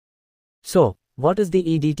So, what is the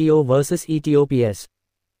EDTO versus ETOPS?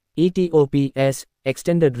 ETOPS,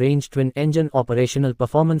 Extended Range Twin Engine Operational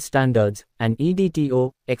Performance Standards, and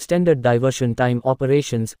EDTO, Extended Diversion Time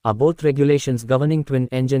Operations, are both regulations governing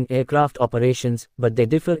twin-engine aircraft operations, but they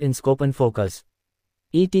differ in scope and focus.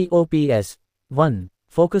 ETOPS 1.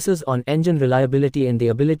 Focuses on engine reliability and the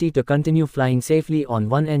ability to continue flying safely on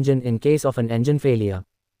one engine in case of an engine failure.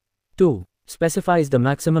 2. Specifies the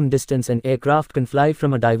maximum distance an aircraft can fly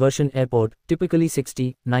from a diversion airport, typically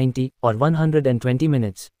 60, 90, or 120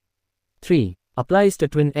 minutes. 3. Applies to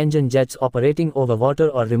twin-engine jets operating over water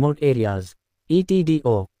or remote areas.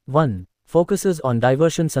 ETDO 1. Focuses on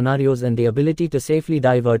diversion scenarios and the ability to safely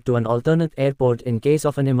divert to an alternate airport in case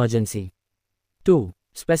of an emergency. 2.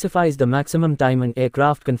 Specifies the maximum time an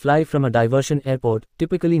aircraft can fly from a diversion airport,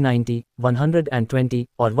 typically 90, 120,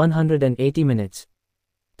 or 180 minutes.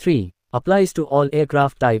 3. Applies to all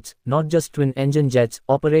aircraft types, not just twin-engine jets,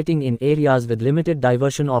 operating in areas with limited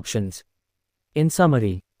diversion options. In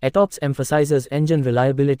summary, ETOPS emphasizes engine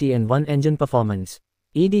reliability and one-engine performance.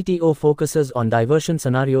 EDTO focuses on diversion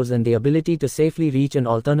scenarios and the ability to safely reach an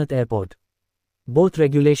alternate airport. Both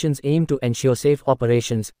regulations aim to ensure safe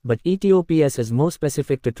operations, but ETOPS is more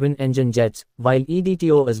specific to twin-engine jets, while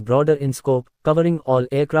EDTO is broader in scope, covering all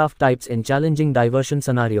aircraft types in challenging diversion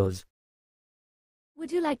scenarios.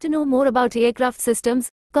 Would you like to know more about aircraft systems?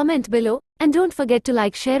 Comment below, and don't forget to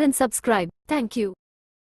like, share and subscribe. Thank you.